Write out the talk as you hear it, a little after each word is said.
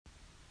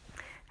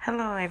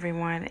Hello,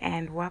 everyone,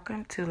 and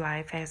welcome to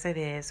Life as It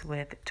Is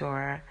with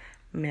Dora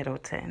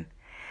Middleton.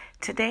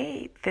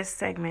 Today, this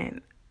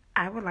segment,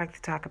 I would like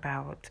to talk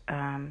about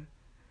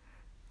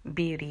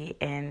beauty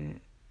and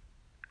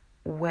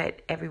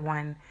what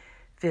everyone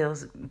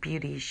feels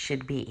beauty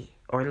should be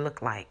or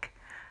look like.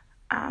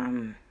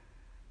 Um,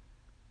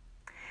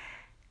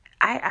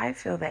 I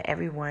feel that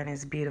everyone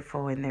is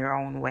beautiful in their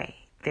own way.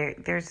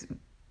 There's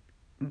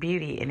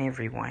beauty in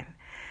everyone.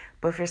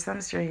 But for some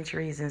strange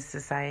reason,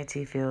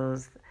 society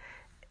feels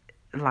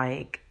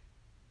like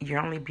you're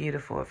only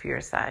beautiful if you're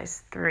a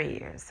size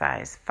 3 or a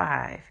size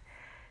 5,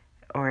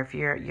 or if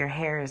your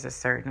hair is a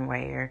certain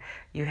way, or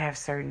you have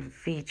certain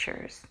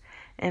features.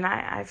 And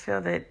I feel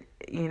that,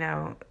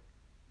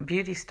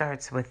 beauty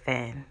starts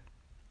within.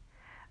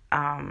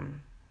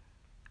 Um,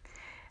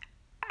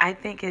 I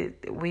think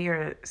we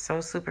are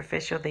so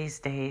superficial these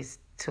days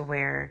to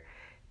where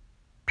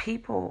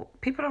people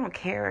don't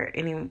care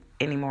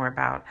anymore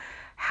about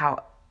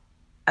how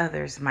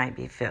others might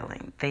be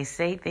feeling. They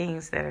say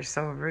things that are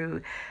so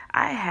rude.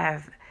 I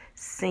have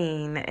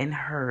seen and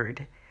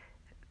heard.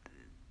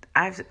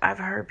 I've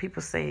heard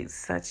people say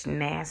such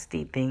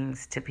nasty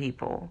things to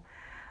people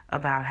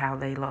about how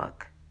they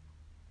look.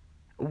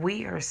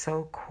 We are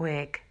so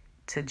quick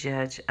to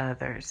judge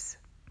others.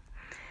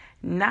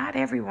 Not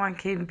everyone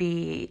can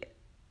be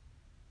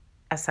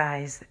a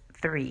size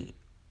 3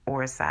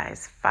 or a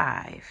size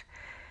 5.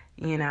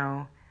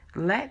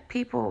 Let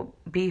people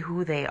be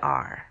who they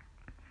are.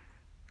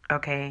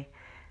 Okay?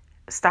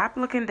 Stop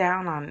looking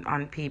down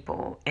on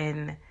people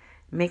and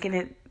making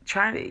it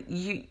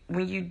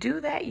when you do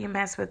that, you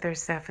mess with their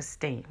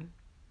self-esteem.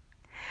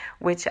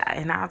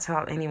 And I'll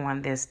tell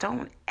anyone this,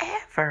 don't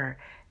ever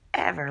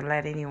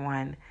let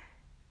anyone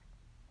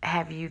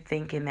have you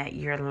thinking that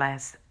you're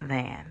less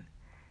than.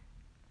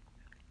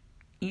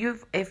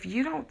 If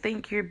you don't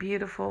think you're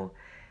beautiful,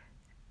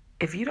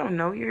 if you don't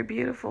know you're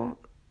beautiful,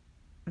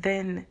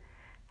 then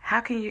how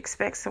can you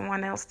expect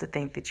someone else to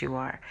think that you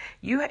are?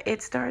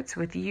 It starts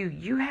with you.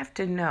 You have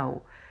to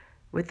know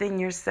within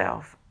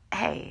yourself,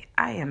 hey,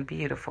 I am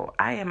beautiful.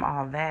 I am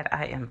all that.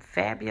 I am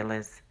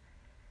fabulous.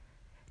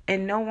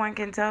 And no one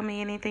can tell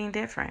me anything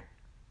different.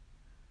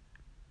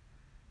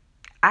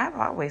 I've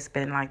always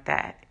been like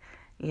that.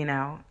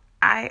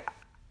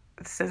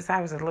 Since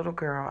I was a little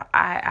girl,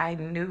 I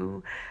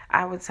knew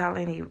I would tell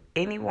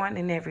anyone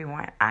and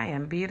everyone, I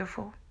am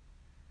beautiful.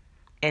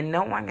 And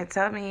no one can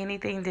tell me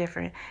anything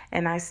different.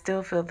 And I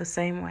still feel the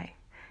same way.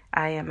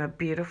 I am a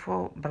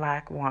beautiful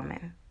black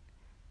woman.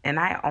 And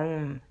I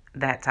own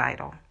that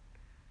title.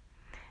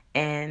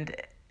 And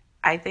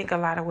I think a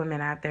lot of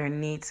women out there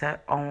need to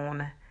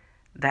own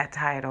that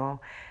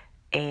title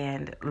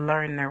and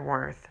learn their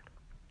worth.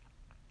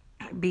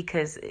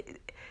 Because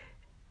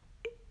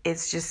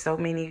it's so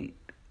many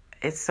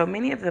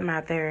of them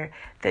out there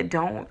that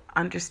don't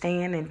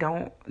understand and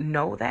don't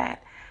know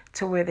that,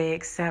 to where they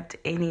accept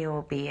any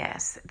old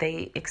BS.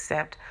 They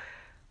accept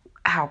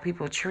how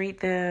people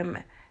treat them,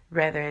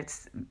 whether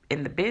it's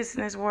in the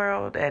business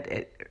world,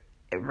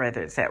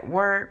 whether it's at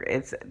work,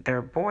 it's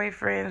their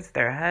boyfriends,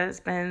 their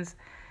husbands,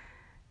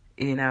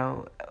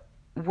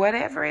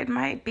 whatever it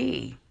might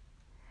be.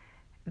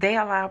 They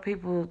allow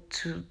people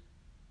to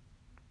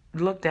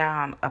look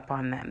down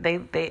upon them.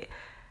 They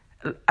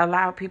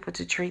allow people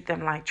to treat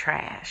them like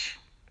trash,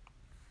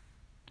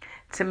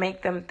 to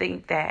make them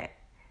think that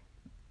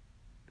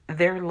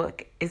their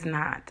look is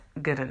not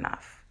good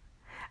enough.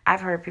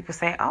 I've heard people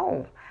say,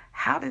 oh,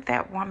 how did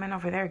that woman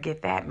over there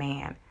get that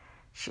man?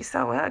 She's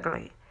so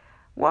ugly.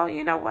 Well,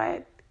 you know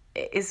what?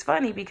 It's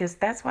funny because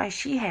that's why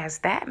she has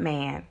that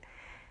man.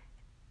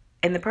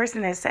 And the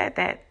person that said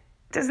that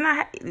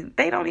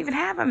they don't even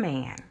have a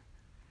man.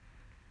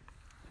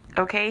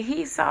 Okay,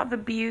 he saw the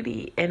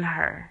beauty in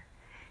her.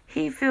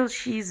 He feels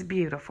she's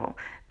beautiful.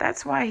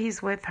 That's why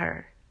he's with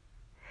her.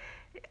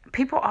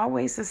 People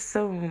always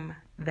assume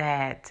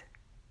that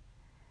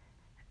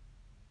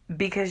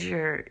because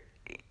you're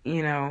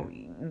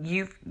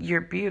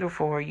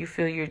beautiful, or you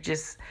feel you're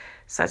just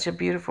such a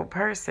beautiful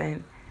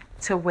person,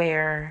 to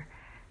where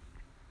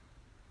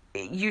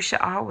you should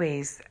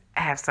always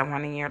have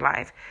someone in your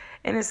life.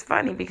 And it's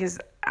funny because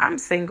I'm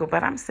single,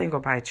 but I'm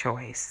single by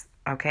choice.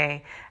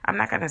 Okay, I'm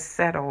not going to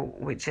settle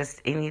with just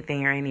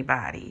anything or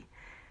anybody,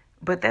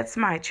 but that's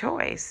my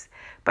choice.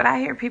 But I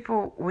hear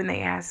people when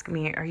they ask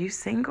me, are you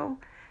single?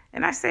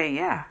 And I say,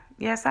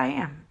 yes, I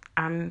am.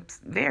 I'm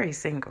very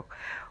single.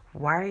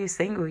 Why are you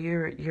single?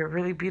 You're a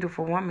really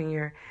beautiful woman.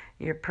 You're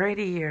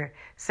pretty. You're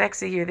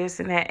sexy. You're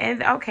this and that.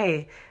 And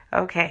okay,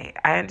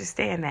 I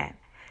understand that.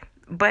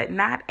 But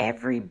not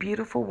every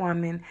beautiful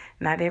woman,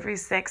 not every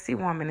sexy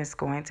woman is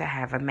going to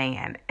have a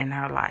man in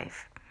her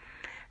life.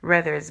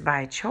 Whether it's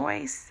by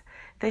choice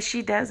that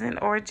she doesn't,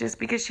 or just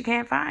because she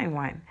can't find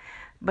one.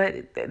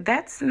 But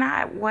that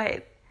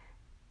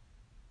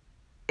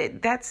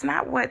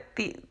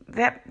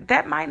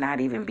might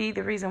not even be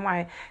the reason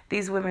why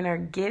these women are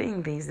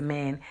getting these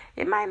men.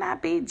 It might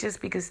not be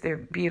just because they're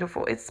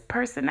beautiful. It's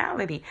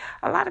personality.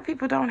 A lot of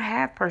people don't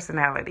have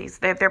personalities.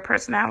 Their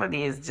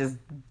personality is just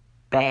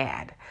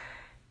bad.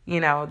 They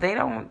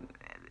don't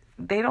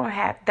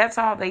have, that's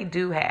all they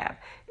do have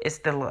is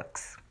the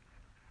looks.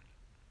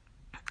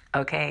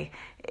 Okay?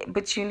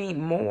 But you need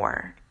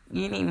more.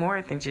 You need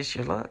more than just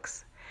your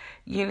looks.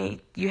 You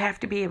have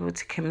to be able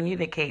to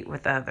communicate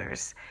with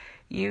others.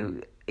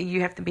 You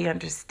have to be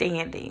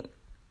understanding,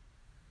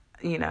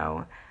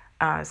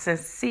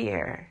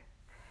 sincere.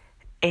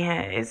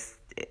 And it's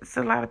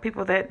a lot of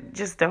people that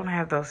just don't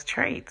have those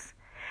traits.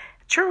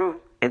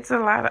 True, it's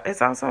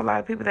also a lot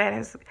of people that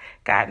has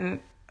gotten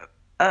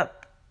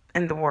up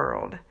in the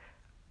world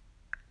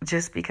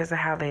just because of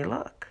how they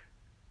look.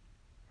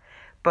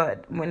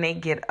 But when they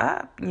get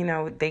up,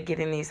 they get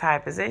in these high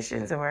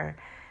positions, or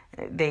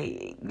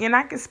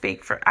I can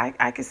speak for,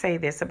 I can say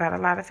this about a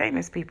lot of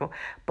famous people,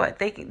 but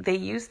they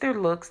use their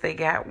looks, they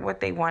got what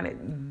they want to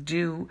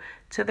do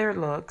to their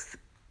looks,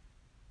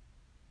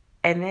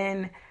 and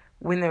then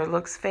when their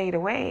looks fade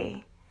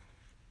away,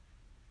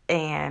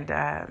 and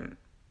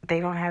they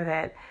don't have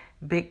that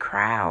big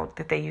crowd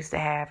that they used to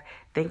have,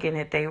 thinking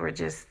that they were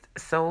just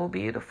so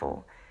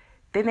beautiful,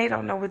 then they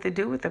don't know what to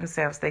do with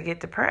themselves. They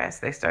get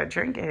depressed. They start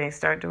drinking. They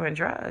start doing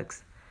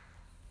drugs.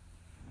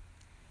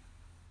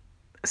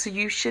 So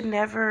you should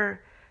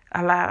never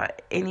allow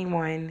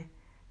anyone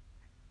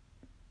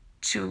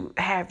to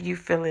have you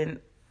feeling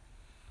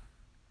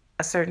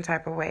a certain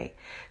type of way.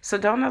 So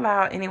don't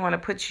allow anyone to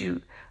put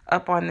you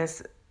up on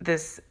this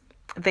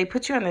they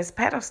put you on this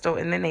pedestal,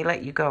 and then they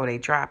let you go. They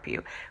drop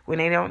you. When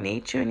they don't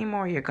need you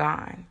anymore, you're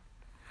gone.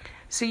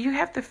 So you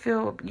got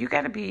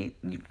to be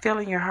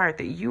feeling your heart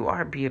that you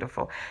are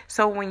beautiful.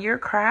 So when your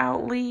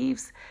crowd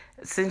leaves,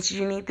 since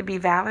you need to be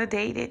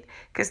validated,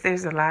 because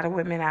there's a lot of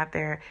women out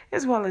there,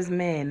 as well as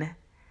men,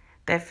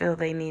 that feel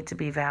they need to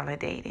be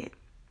validated.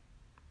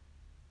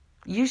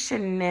 You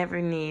should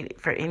never need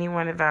for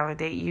anyone to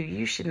validate you.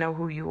 You should know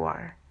who you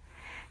are.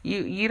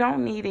 You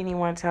don't need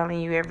anyone telling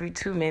you every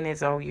 2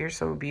 minutes, oh, you're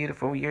so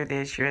beautiful, you're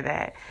this, you're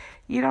that.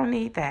 You don't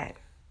need that.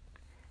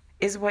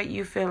 It's what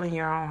you feel in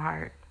your own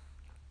heart.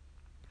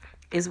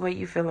 Is what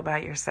you feel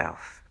about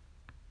yourself.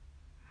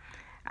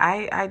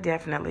 I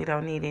definitely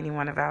don't need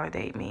anyone to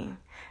validate me.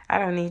 I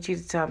don't need you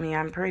to tell me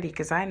I'm pretty,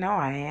 because I know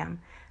I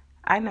am.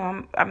 I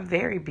know I'm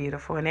very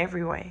beautiful in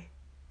every way.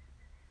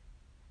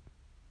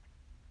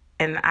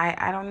 And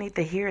I don't need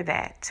to hear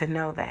that to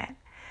know that.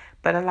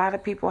 But a lot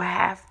of people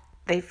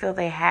they feel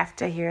they have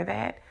to hear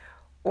that,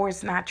 or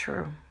it's not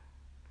true.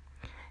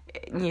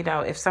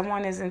 If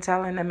someone isn't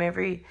telling them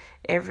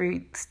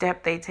every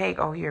step they take,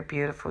 oh, you're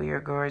beautiful,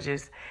 you're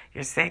gorgeous,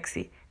 you're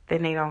sexy,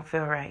 then they don't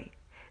feel right.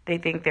 They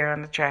think they're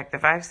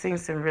unattractive. I've seen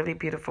some really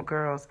beautiful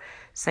girls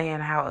saying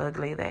how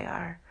ugly they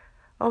are.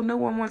 Oh, no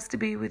one wants to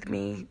be with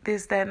me,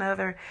 this, that, and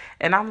other.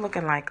 And I'm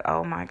looking like,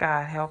 oh my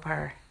God, help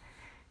her.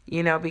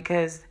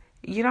 Because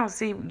you don't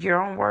see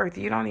your own worth.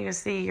 You don't even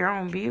see your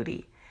own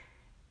beauty,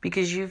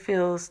 because you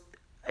feel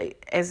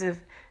as if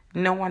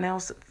no one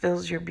else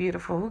feels you're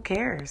beautiful. Who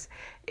cares?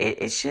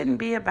 It shouldn't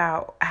be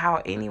about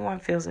how anyone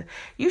feels.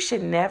 You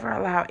should never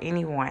allow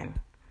anyone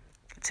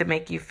to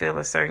make you feel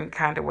a certain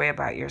kind of way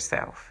about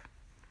yourself.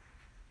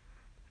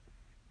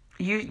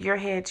 Your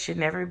head should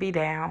never be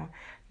down.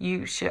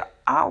 You should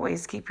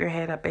always keep your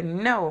head up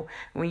and know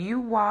when you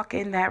walk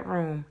in that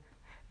room,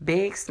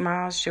 big,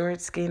 small,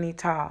 short, skinny,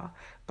 tall,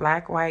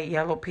 black, white,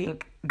 yellow,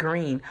 pink,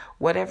 green,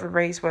 whatever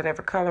race,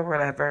 whatever color,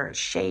 whatever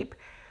shape,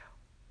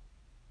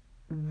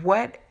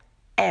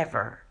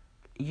 whatever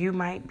you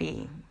might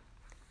be,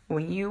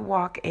 when you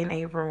walk in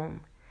a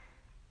room,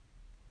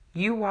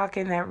 you walk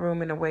in that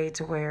room in a way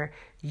to where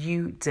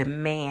you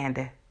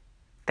demand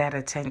that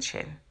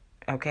attention,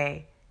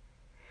 okay?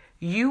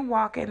 You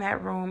walk in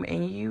that room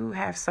and you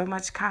have so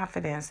much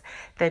confidence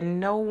that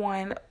no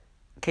one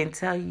can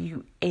tell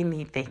you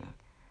anything.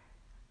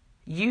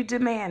 You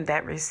demand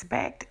that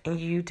respect and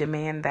you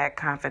demand that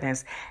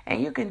confidence.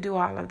 And you can do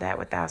all of that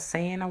without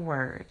saying a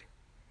word.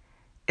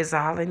 It's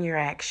all in your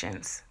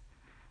actions.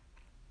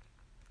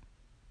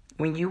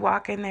 When you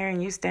walk in there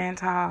and you stand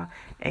tall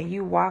and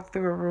you walk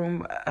through a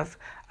room of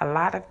a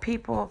lot of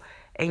people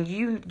and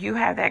you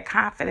have that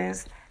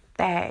confidence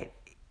that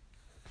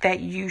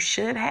you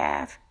should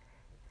have,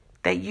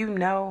 that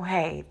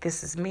hey,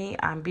 this is me,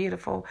 I'm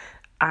beautiful,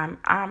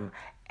 I'm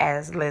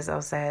as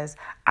Lizzo says,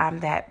 I'm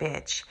that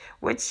bitch,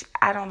 which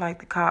I don't like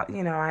to call,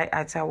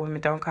 I tell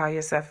women, don't call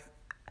yourself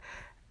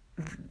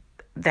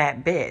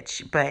that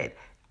bitch, but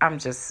I'm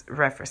just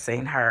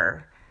referencing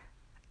her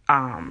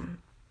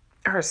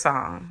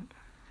song.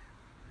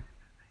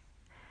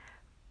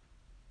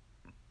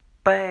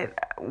 But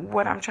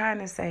what I'm trying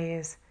to say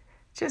is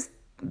just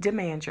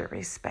demand your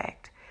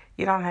respect.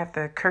 You don't have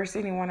to curse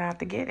anyone out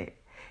to get it.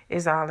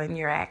 It's all in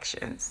your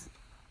actions.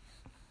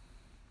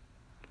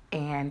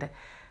 And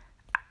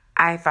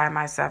I find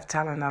myself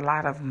telling a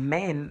lot of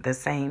men the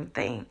same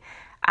thing.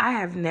 I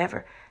have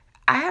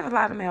a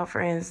lot of male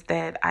friends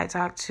that I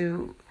talk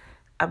to,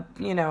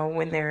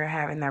 when they're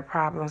having their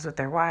problems with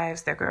their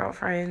wives, their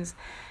girlfriends.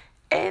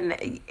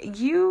 And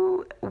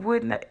you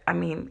wouldn't,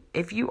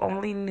 if you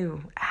only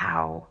knew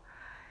how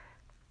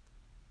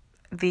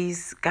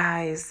these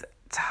guys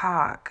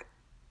talk,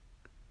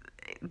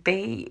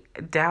 they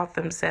doubt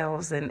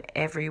themselves in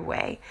every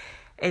way.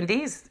 And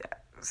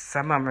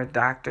some of them are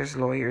doctors,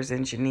 lawyers,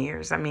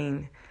 engineers. I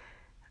mean,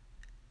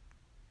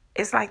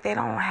 it's like they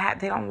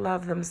don't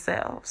love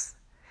themselves.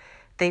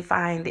 They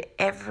find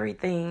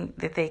everything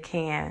that they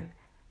can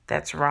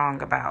that's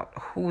wrong about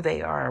who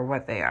they are or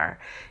what they are.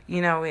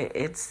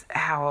 It's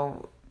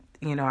how,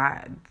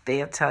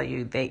 they'll tell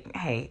you,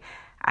 hey,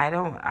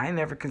 I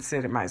never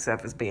considered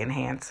myself as being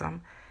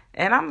handsome.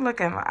 And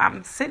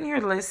I'm sitting here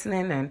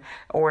listening,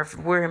 or if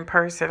we're in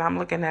person, I'm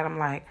looking at them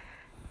like,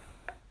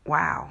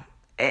 wow.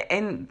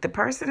 And the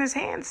person is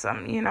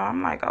handsome.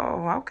 I'm like,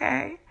 oh,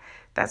 okay.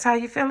 That's how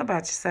you feel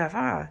about yourself,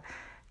 huh?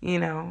 You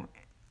know,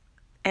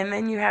 and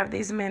then you have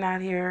these men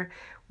out here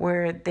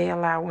where they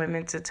allow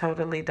women to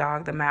totally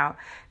dog them out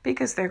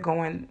because they're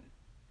going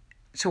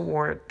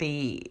toward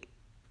they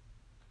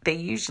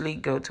usually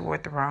go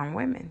toward the wrong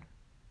women.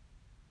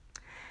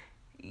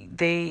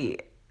 They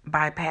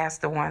bypass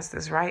the ones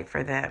that's right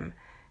for them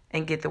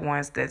and get the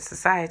ones that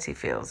society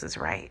feels is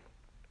right.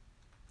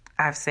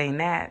 I've seen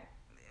that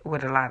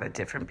with a lot of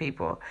different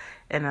people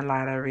in a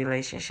lot of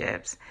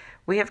relationships.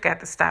 We have got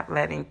to stop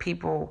letting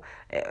people,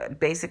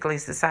 basically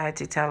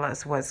society, tell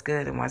us what's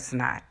good and what's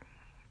not.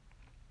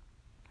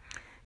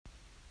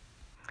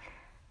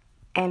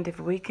 And if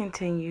we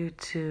continue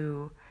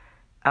to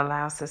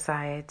allow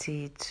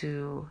society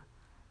to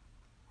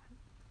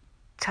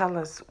tell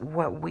us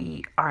what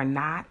we are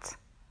not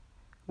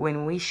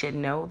when we should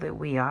know that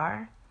we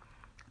are,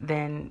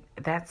 then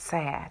that's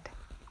sad.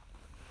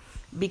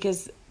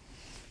 Because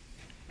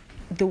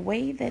the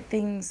way that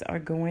things are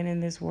going in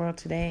this world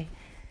today,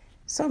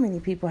 so many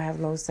people have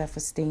low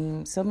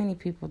self-esteem. So many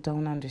people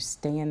don't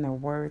understand their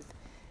worth.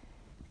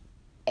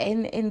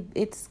 And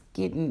it's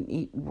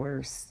getting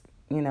worse.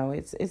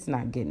 It's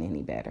not getting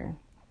any better.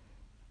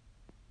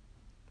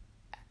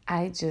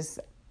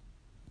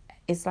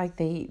 It's like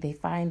they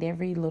find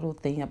every little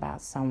thing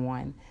about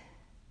someone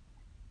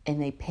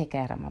and they pick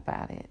at them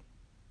about it.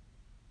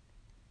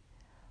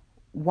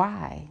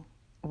 Why?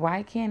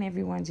 Why can't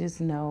everyone just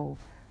know,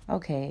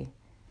 okay,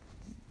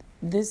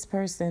 this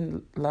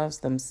person loves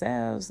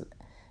themselves,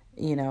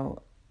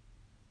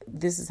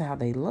 this is how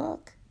they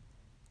look.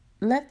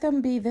 Let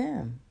them be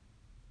them.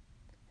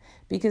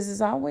 Because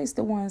it's always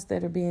the ones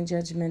that are being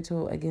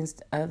judgmental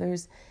against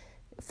others.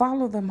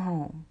 Follow them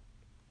home.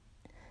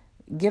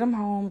 Get them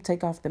home,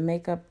 take off the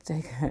makeup,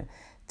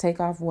 take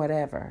off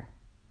whatever.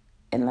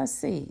 And let's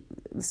see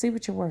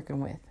what you're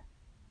working with.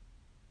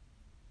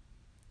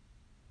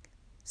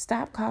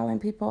 Stop calling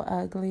people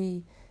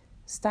ugly.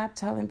 Stop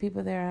telling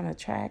people they're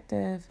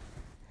unattractive.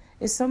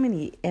 There's so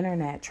many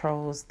internet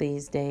trolls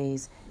these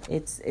days.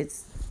 It's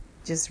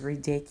just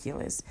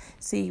ridiculous.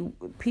 See,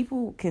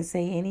 people can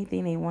say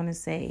anything they want to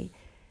say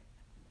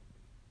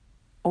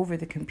over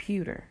the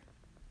computer.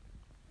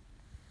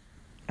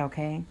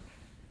 Okay?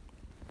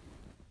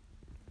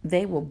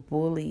 They will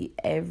bully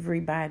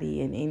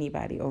everybody and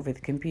anybody over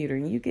the computer.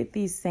 And you get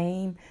these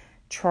same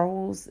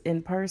trolls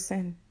in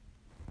person,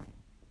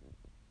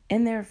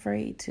 and they're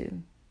afraid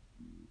to.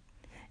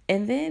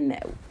 And then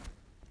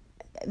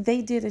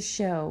they did a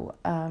show.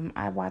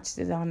 I watched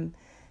it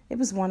it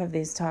was one of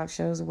these talk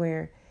shows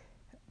where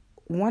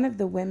one of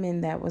the women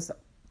that was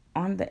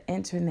on the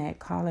internet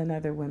calling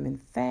other women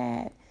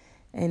fat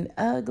and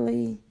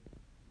ugly,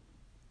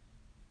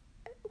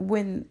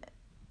 when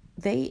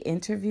they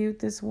interviewed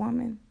this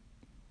woman,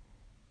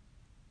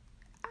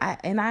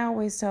 I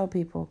always tell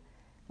people,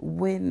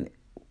 when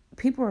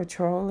people are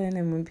trolling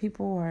and when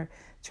people are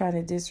trying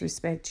to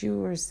disrespect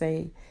you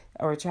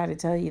or try to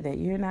tell you that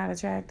you're not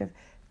attractive,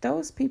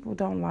 those people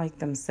don't like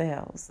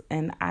themselves.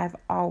 And I've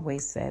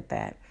always said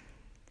that.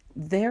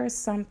 There is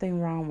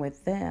something wrong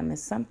with them.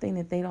 It's something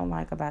that they don't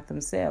like about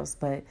themselves.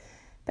 But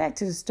back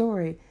to the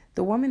story,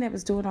 the woman that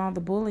was doing all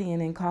the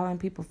bullying and calling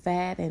people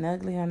fat and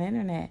ugly on the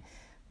internet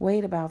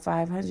weighed about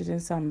 500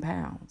 and some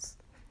pounds.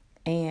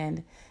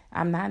 And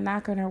I'm not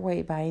knocking her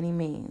weight by any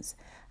means.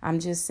 I'm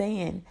just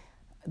saying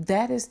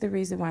that is the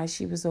reason why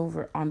she was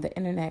over on the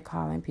internet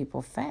calling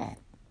people fat.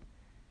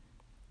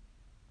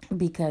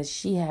 Because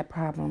she had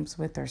problems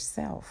with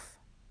herself.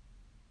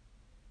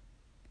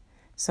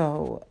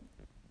 So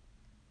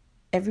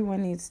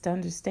everyone needs to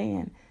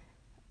understand,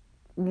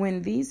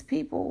 when these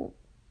people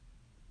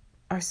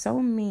are so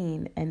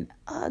mean and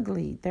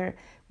ugly,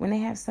 when they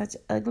have such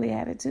ugly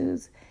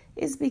attitudes,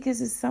 it's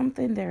because it's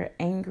something they're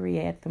angry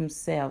at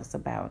themselves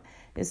about.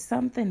 It's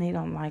something they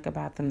don't like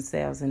about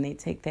themselves, and they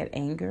take that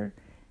anger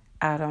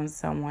out on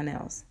someone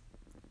else.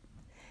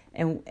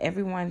 And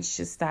everyone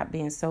should stop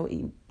being so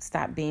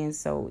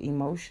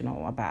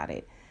emotional about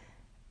it,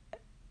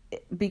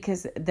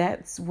 because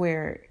that's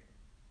where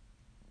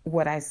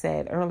what I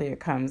said earlier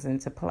comes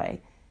into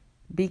play.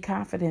 Be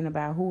confident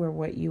about who or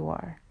what you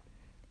are,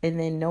 and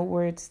then no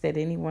words that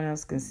anyone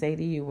else can say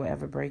to you will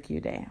ever break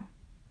you down.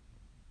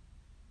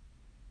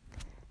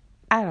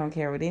 I don't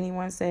care what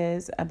anyone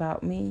says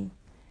about me.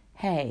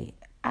 Hey,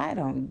 I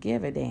don't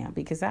give a damn,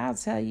 because I'll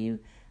tell you,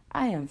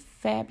 I am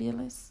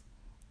fabulous.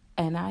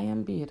 And I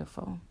am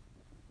beautiful.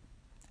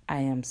 I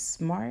am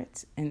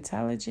smart,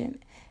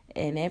 intelligent,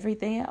 and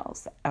everything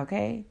else.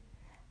 Okay?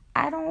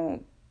 I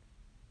don't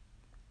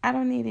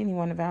need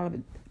anyone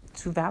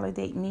to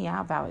validate me.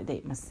 I'll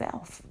validate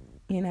myself,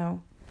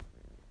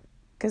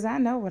 because I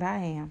know what I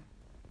am.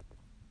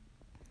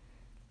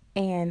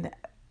 And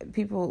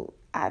people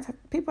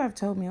have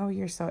told me, "Oh,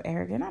 you're so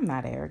arrogant." I'm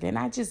not arrogant.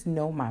 I just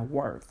know my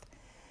worth.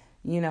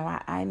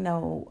 I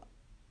know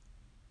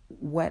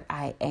what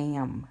I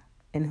am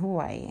and who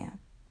I am.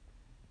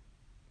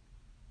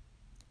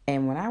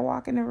 And when I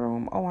walk in the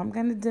room, I'm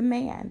going to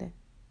demand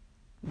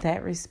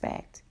that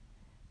respect.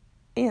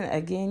 And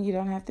again, you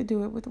don't have to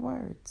do it with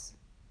words.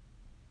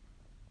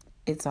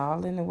 It's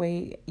all in the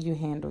way you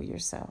handle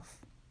yourself.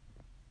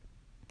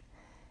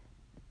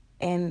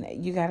 And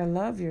you got to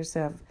love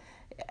yourself.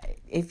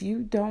 If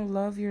you don't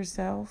love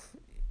yourself,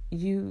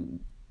 you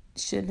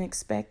shouldn't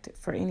expect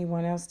for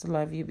anyone else to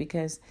love you,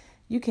 because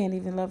you can't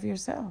even love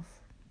yourself.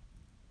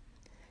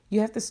 You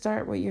have to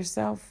start with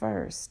yourself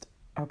first,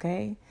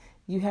 okay?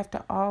 You have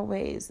to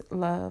always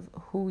love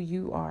who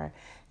you are.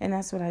 And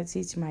that's what I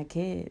teach my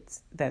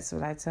kids. That's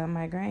what I tell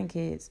my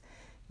grandkids.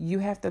 You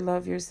have to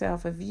love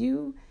yourself. If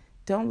you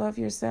don't love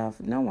yourself,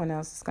 no one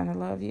else is going to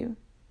love you.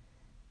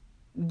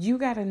 You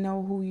got to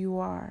know who you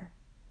are.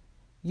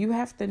 You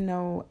have to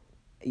know,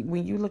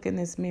 when you look in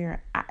this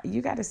mirror,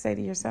 you got to say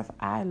to yourself,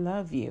 I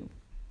love you.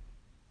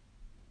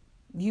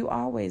 You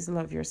always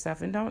love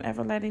yourself, and don't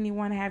ever let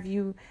anyone have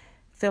you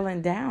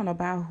feeling down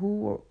about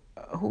who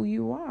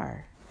you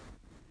are.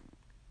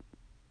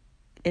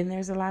 And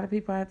there's a lot of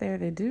people out there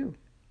that do.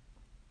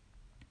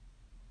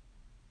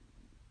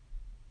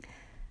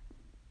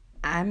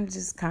 I'm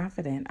just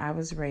confident. I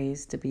was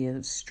raised to be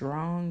a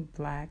strong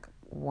Black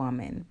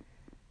woman.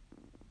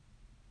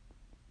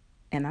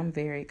 And I'm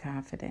very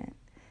confident.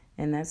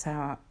 And that's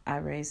how I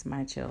raise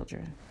my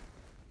children.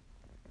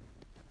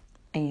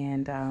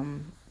 And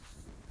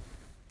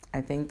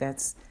I think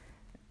that's,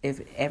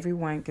 if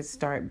everyone could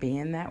start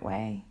being that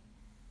way,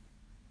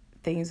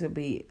 things would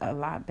be a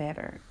lot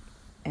better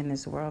in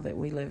this world that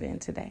we live in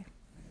today.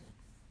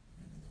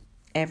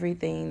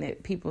 Everything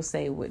that people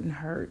say wouldn't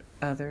hurt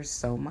others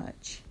so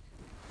much.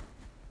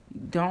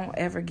 Don't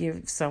ever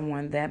give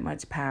someone that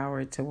much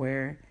power to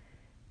where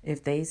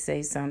if they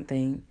say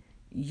something,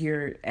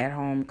 you're at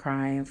home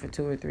crying for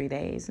 2 or 3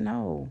 days.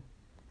 No.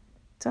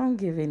 Don't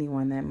give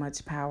anyone that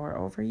much power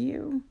over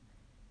you.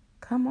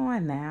 Come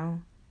on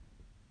now.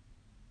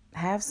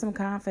 Have some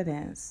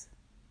confidence.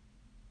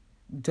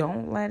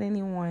 Don't let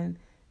anyone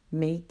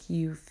make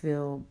you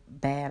feel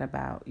bad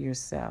about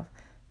yourself.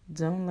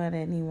 Don't let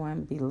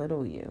anyone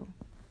belittle you.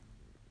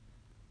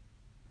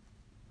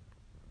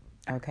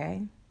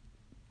 Okay?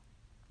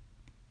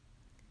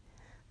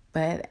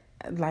 But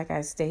like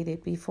I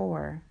stated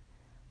before,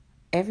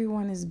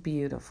 everyone is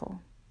beautiful.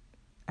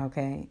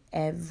 Okay?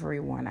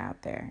 Everyone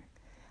out there.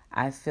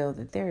 I feel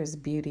that there is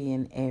beauty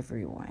in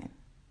everyone.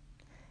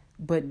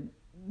 But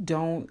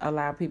don't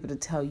allow people to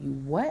tell you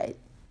what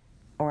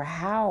or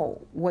how,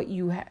 what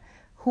you have,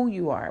 who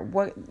you are.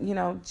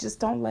 Just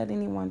don't let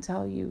anyone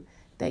tell you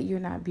that you're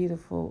not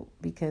beautiful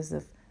because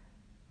of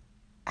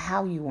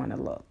how you want to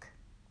look.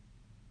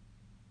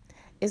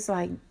 It's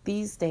like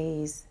these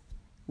days,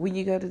 when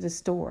you go to the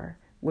store,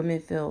 women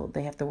feel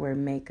they have to wear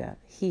makeup,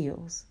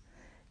 heels.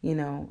 You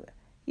don't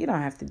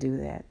have to do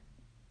that.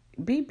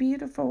 Be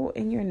beautiful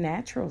in your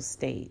natural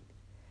state.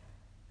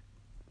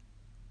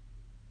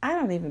 I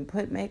don't even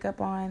put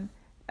makeup on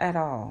at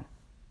all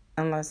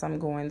unless I'm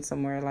going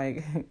somewhere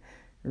like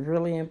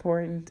really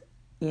important,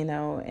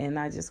 and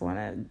I just want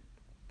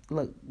to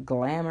look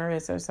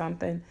glamorous or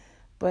something.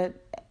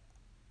 But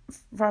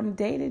from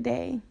day to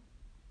day,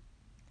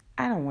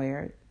 I don't wear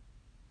it.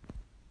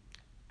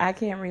 I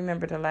can't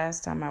remember the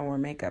last time I wore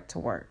makeup to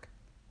work.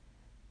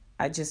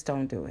 I just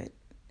don't do it.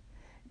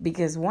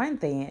 Because one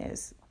thing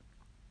is,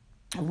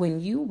 when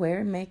you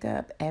wear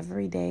makeup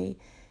every day,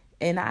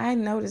 and I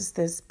noticed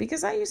this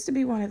because I used to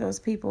be one of those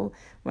people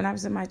when I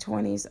was in my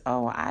 20s.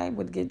 I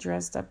would get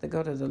dressed up to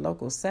go to the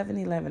local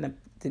 7-Eleven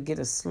to get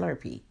a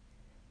Slurpee.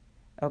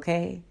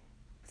 Okay?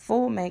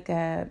 Full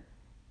makeup,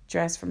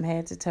 dressed from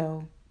head to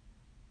toe.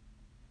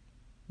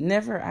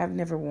 I've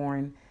never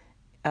worn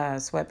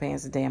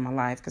sweatpants a day in my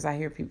life, because I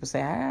hear people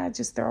say, I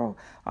just throw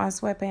on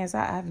sweatpants.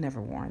 I've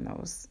never worn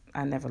those.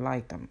 I never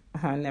liked them.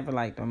 I never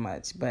liked them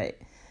much. But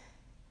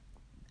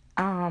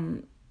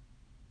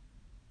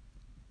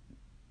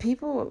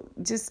people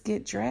just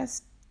get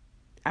dressed.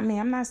 I mean,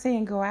 I'm not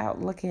saying go out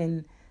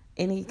looking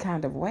any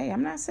kind of way.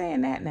 I'm not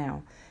saying that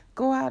now.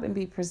 Go out and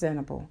be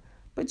presentable.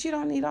 But you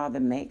don't need all the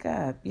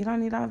makeup. You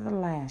don't need all the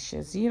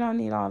lashes. You don't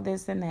need all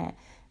this and that.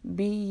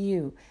 Be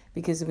you.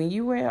 Because when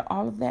you wear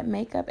all of that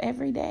makeup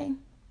every day,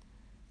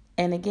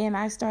 and again,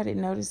 I started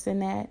noticing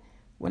that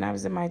when I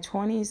was in my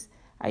 20s,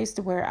 I used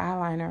to wear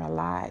eyeliner a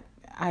lot.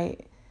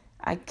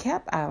 I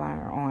kept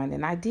eyeliner on,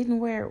 and I didn't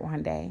wear it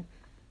one day.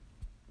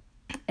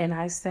 And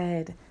I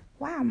said,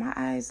 wow, my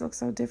eyes look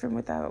so different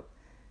without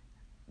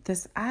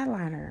this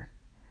eyeliner.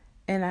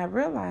 And I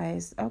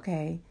realized,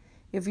 okay,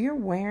 if you're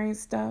wearing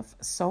stuff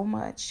so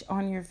much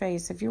on your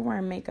face, if you're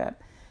wearing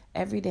makeup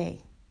every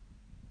day.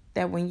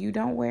 That when you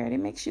don't wear it, it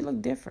makes you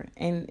look different.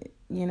 And,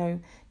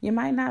 you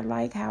might not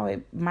like how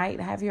it might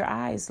have your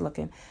eyes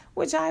looking,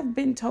 which I've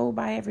been told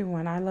by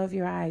everyone. I love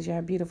your eyes. You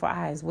have beautiful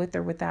eyes with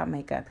or without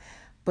makeup.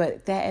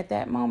 But at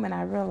that moment,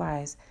 I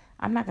realized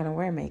I'm not going to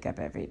wear makeup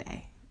every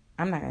day.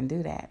 I'm not going to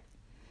do that.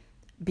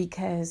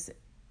 Because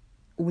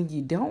when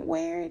you don't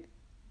wear it,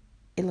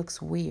 it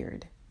looks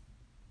weird.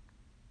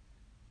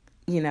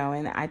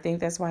 And I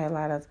think that's why a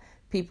lot of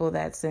people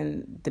that's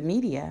in the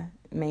media,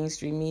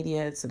 mainstream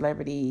media,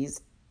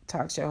 celebrities,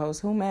 talk show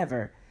hosts,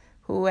 whoever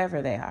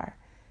they are,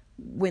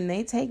 when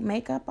they take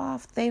makeup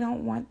off, they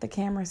don't want the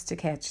cameras to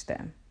catch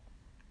them.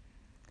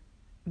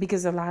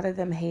 Because a lot of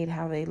them hate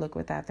how they look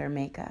without their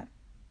makeup.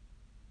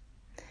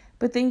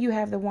 But then you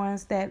have the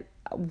ones that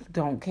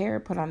don't care,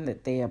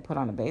 they'll put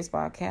on a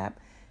baseball cap,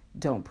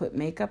 don't put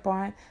makeup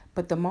on.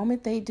 But the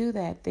moment they do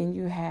that, then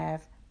you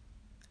have,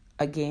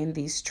 again,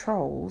 these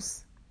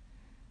trolls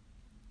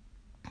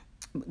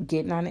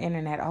getting on the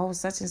internet. Oh,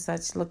 such and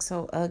such looks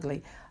so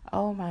ugly.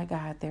 Oh my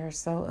God, they're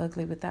so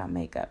ugly without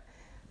makeup.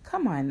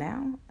 Come on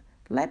now.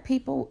 Let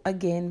people,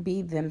 again,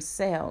 be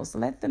themselves.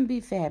 Let them be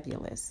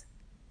fabulous.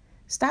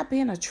 Stop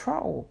being a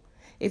troll.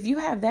 If you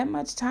have that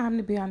much time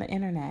to be on the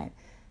internet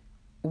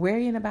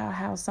worrying about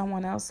how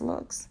someone else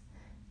looks,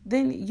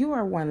 then you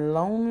are one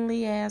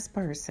lonely ass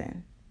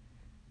person.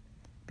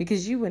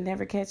 Because you would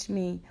never catch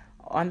me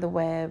on the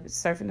web,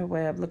 surfing the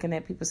web, looking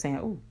at people saying,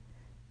 "Oh,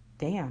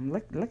 damn,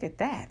 look at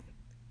that.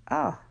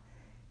 Oh,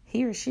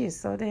 he or she is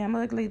so damn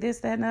ugly,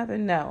 this, that, and other."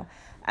 No,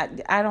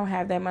 I don't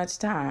have that much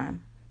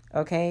time,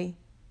 okay,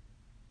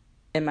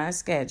 in my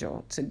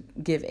schedule to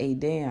give a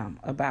damn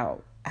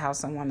about how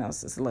someone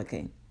else is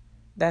looking.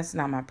 That's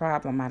not my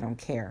problem. I don't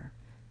care.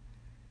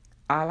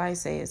 All I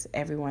say is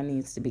everyone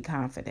needs to be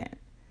confident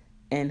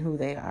in who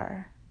they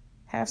are.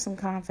 Have some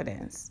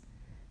confidence,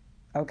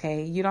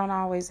 okay? You don't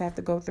always have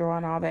to go through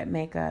on all that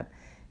makeup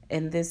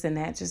and this and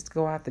that just to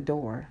go out the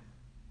door.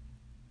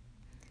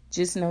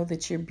 Just know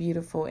that you're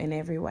beautiful in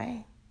every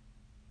way.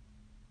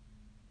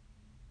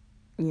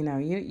 You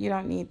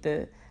don't need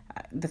the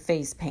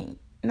face paint.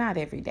 Not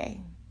every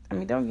day. I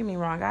mean, don't get me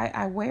wrong.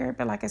 I wear it,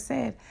 but like I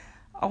said,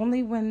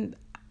 only when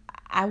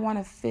I want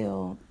to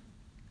feel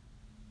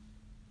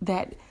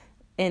that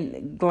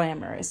and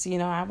glamorous.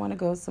 I want to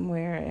go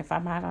somewhere. If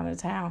I'm out on the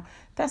town,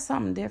 that's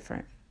something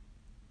different.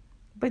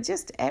 But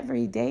just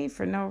every day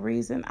for no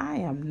reason, I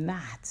am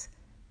not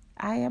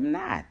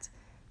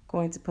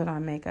going to put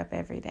on makeup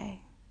every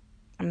day.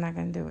 I'm not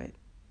going to do it.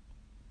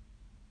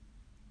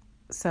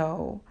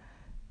 So,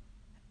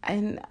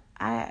 and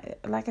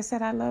like I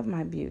said, I love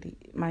my beauty,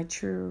 my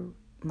true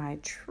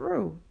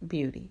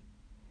beauty.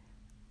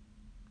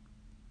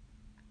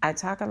 I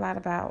talk a lot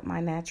about my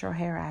natural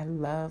hair. I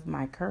love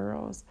my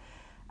curls.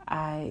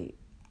 I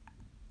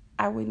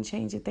wouldn't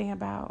change a thing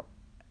about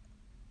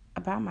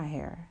my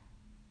hair.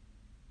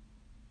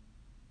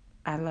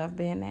 I love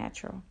being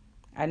natural.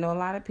 I know a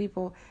lot of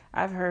people,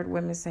 I've heard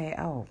women say,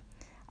 "Oh,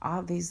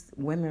 all these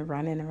women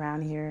running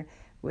around here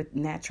with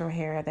natural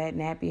hair, that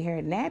nappy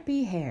hair."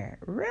 Nappy hair?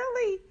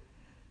 Really?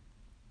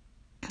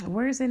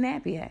 Where's the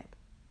nappy at?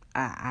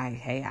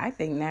 I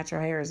think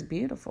natural hair is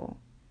beautiful.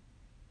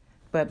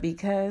 But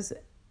because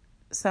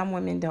some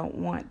women don't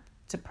want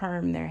to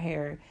perm their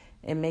hair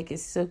and make it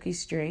silky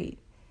straight,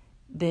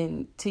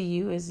 then to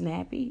you is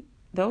nappy.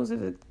 Those are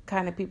the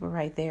kind of people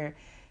right there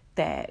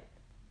that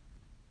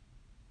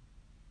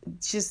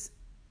just,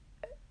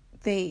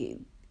 they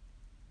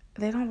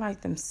don't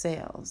like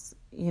themselves,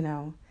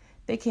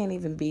 They can't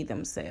even be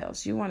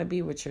themselves. You want to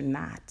be what you're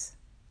not,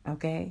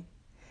 okay?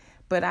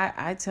 But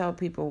I tell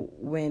people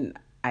when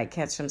I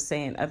catch them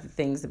saying other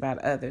things about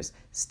others,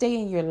 stay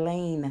in your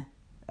lane,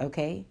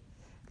 okay?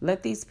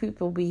 Let these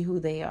people be who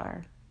they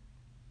are.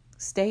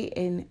 Stay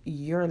in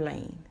your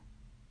lane,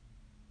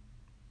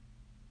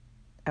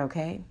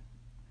 okay?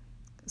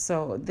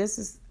 So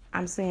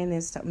I'm saying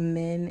this to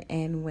men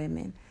and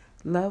women.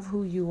 Love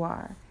who you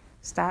are.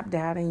 Stop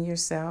doubting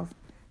yourself.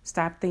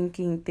 Stop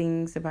thinking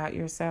things about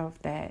yourself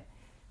that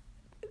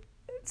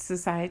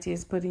society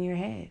has put in your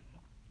head.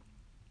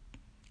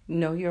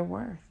 Know your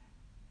worth.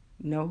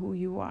 Know who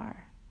you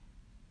are.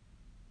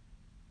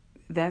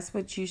 That's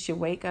what you should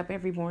wake up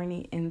every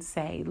morning and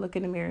say. Look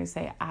in the mirror and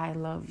say, "I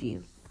love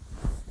you."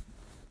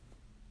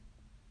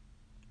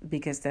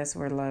 Because that's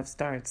where love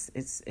starts.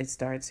 It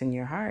starts in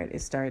your heart.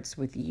 It starts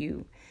with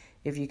you.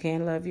 If you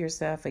can't love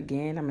yourself,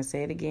 again, I'm going to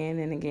say it again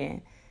and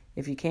again.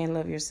 If you can't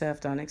love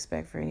yourself, don't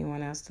expect for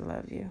anyone else to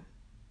love you.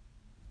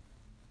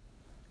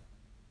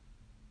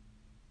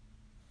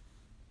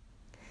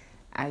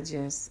 I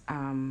just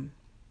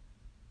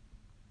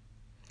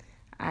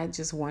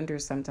wonder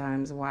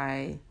sometimes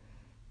why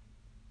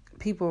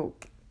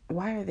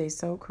are they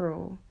so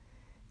cruel?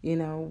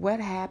 What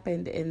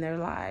happened in their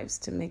lives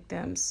to make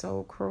them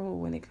so cruel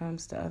when it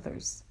comes to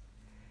others?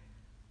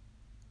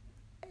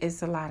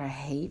 It's a lot of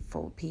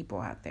hateful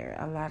people out there,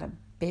 a lot of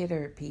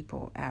bitter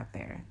people out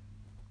there.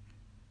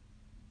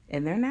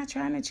 And they're not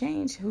trying to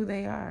change who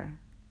they are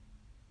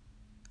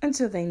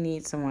until they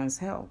need someone's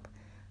help.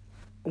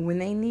 when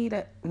they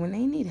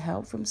need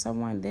help from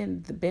someone,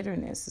 then the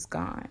bitterness is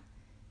gone.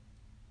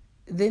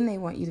 Then they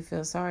want you to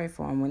feel sorry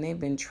for them when they've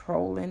been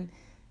trolling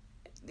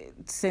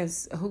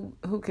since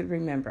who could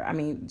remember? I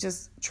mean,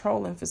 just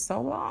trolling for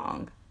so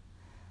long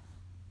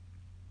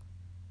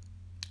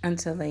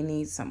until they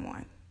need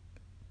someone.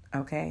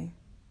 Okay?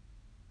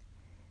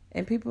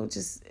 And people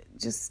just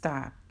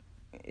stop.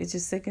 It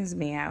just sickens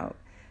me out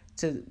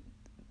to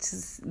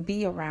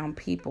be around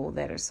people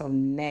that are so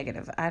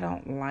negative. I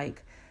don't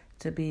like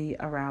to be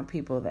around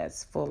people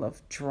that's full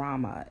of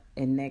drama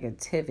and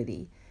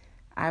negativity.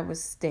 I would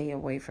stay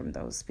away from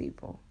those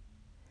people.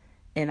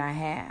 And I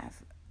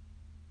have.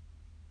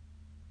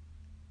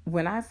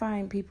 When I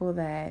find people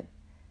that,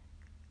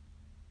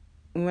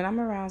 when I'm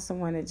around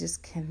someone that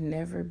just can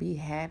never be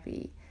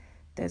happy,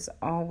 that's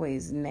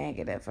always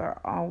negative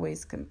or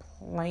always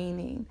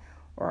complaining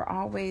or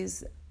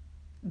always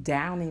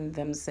downing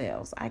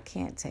themselves, I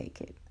can't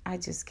take it. I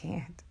just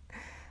can't.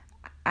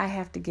 I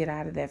have to get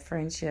out of that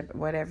friendship,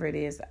 whatever it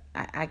is.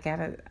 I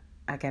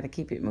gotta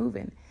keep it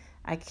moving.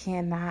 I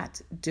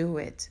cannot do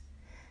it.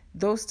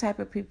 Those type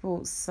of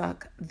people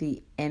suck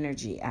the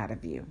energy out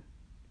of you.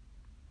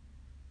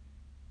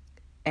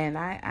 And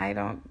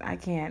I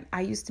can't.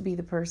 I used to be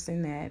the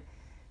person that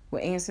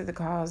would answer the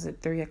calls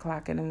at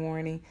 3:00 in the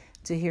morning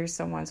to hear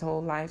someone's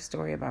whole life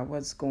story about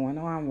what's going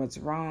on, what's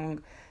wrong,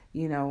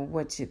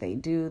 what should they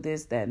do,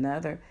 this, that, and the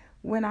other.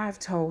 When I've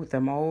told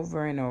them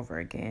over and over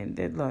again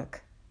that,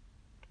 look,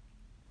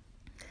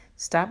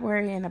 stop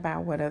worrying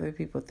about what other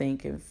people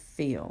think and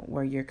feel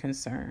where you're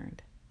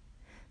concerned.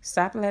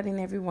 Stop letting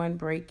everyone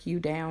break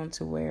you down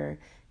to where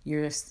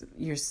you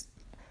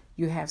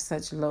have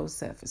such low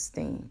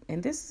self-esteem.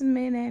 And this is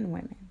men and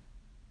women.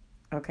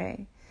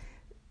 Okay?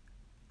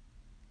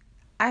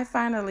 I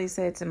finally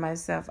said to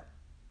myself,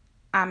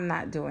 I'm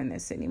not doing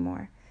this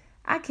anymore.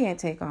 I can't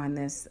take on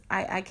this.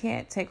 I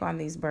can't take on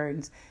these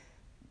burdens.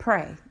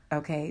 Pray,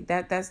 okay?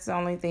 That's the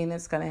only thing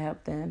that's going to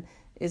help them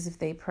is if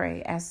they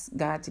pray. Ask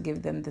God to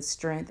give them the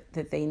strength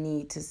that they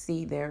need to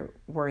see their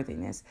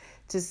worthiness,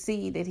 to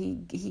see that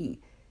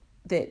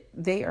that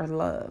they are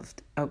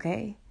loved,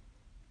 okay?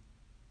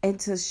 And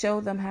to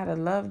show them how to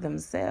love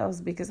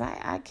themselves, because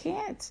I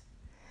can't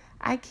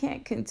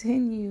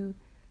continue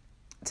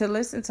to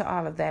listen to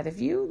all of that. If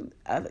you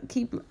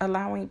keep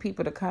allowing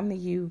people to come to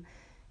you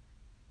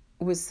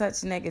with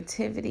such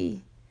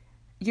negativity,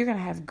 you're going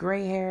to have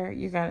gray hair.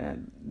 You're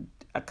going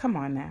to, come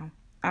on now.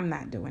 I'm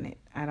not doing it.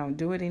 I don't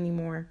do it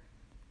anymore.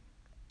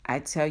 I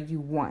tell you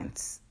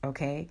once,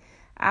 okay?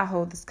 I'll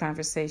hold this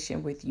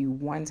conversation with you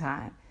one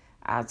time.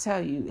 I'll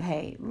tell you,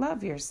 hey,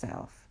 love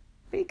yourself.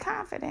 Be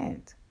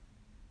confident.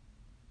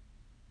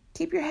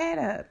 Keep your head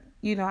up.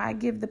 I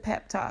give the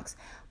pep talks.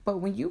 But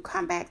when you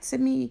come back to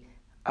me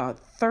a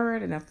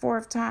third and a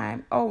fourth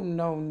time, oh,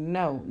 no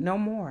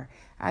more.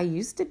 I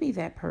used to be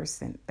that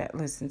person that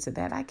listened to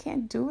that. I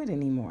can't do it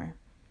anymore.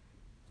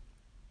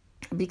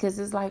 Because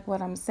it's like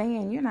what I'm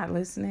saying, you're not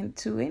listening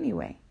to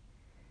anyway.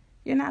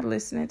 You're not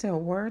listening to a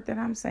word that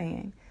I'm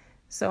saying.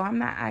 So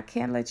I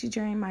can't let you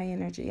drain my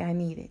energy. I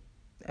need it.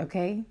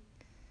 Okay?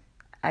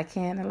 I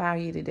can't allow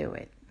you to do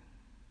it.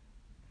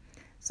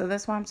 So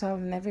that's why I'm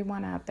telling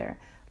everyone out there,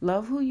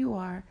 love who you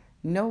are,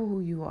 know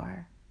who you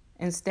are,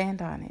 and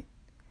stand on it.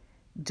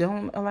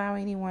 Don't allow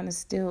anyone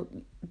to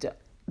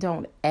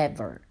don't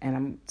ever, and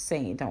I'm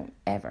saying don't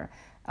ever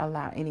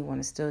allow anyone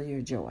to steal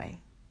your joy.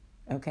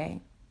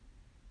 Okay?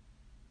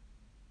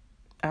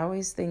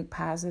 Always think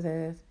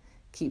positive.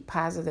 Keep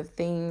positive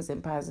things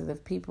and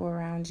positive people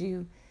around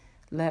you.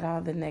 Let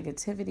all the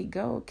negativity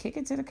go. Kick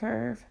it to the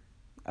curb.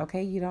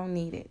 Okay? You don't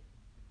need it.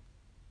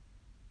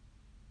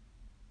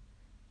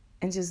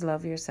 And just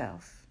love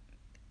yourself.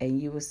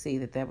 And you will see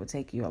that will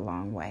take you a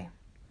long way.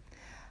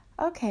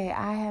 Okay,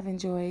 I have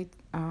enjoyed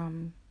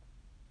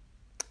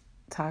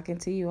talking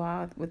to you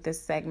all with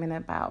this segment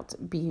about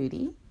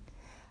beauty.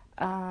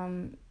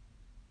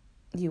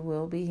 You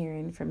will be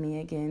hearing from me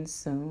again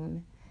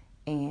soon.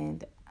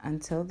 And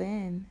until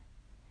then,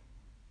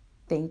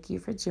 thank you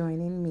for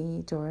joining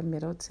me, Dora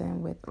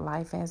Middleton, with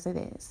Life as It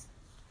Is.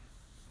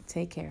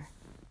 Take care.